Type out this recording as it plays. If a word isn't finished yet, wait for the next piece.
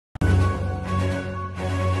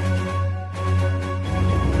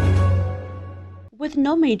With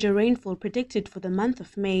no major rainfall predicted for the month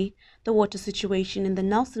of May, the water situation in the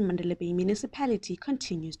Nelson Mandela Bay municipality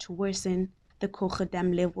continues to worsen. The Kocha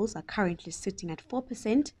Dam levels are currently sitting at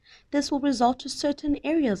 4%. This will result to certain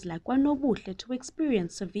areas like Kwanobuhle to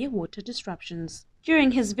experience severe water disruptions.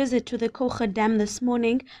 During his visit to the Kocha Dam this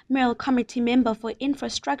morning, Mayoral Committee member for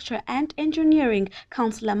Infrastructure and Engineering,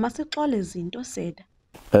 Councillor Masixole Zinto said,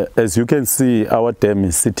 as you can see, our dam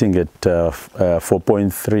is sitting at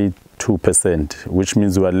 4.32%, which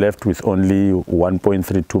means we are left with only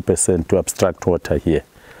 1.32% to abstract water here.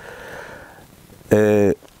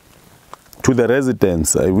 To the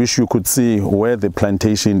residents, I wish you could see where the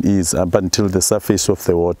plantation is up until the surface of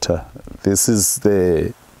the water. This is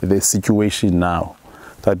the situation now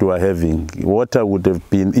that we are having. Water would have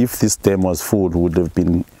been, if this dam was full, would have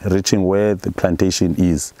been reaching where the plantation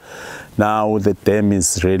is. Now the dam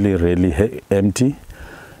is really empty.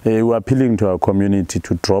 We're appealing to our community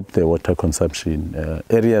to drop the water consumption.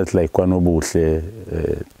 Areas like Kwanobuhle,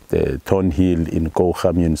 Thornhill in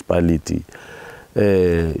Kocha municipality,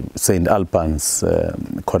 St. Albans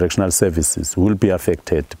correctional services will be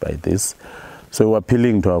affected by this. So we're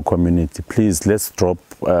appealing to our community, please let's drop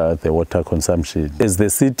the water consumption. As the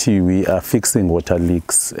city, we are fixing water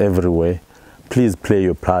leaks everywhere. Please play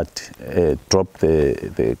your part, drop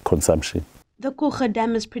the consumption. The Kocha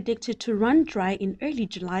Dam is predicted to run dry in early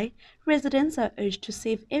July. Residents are urged to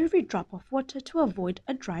save every drop of water to avoid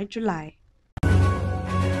a dry July.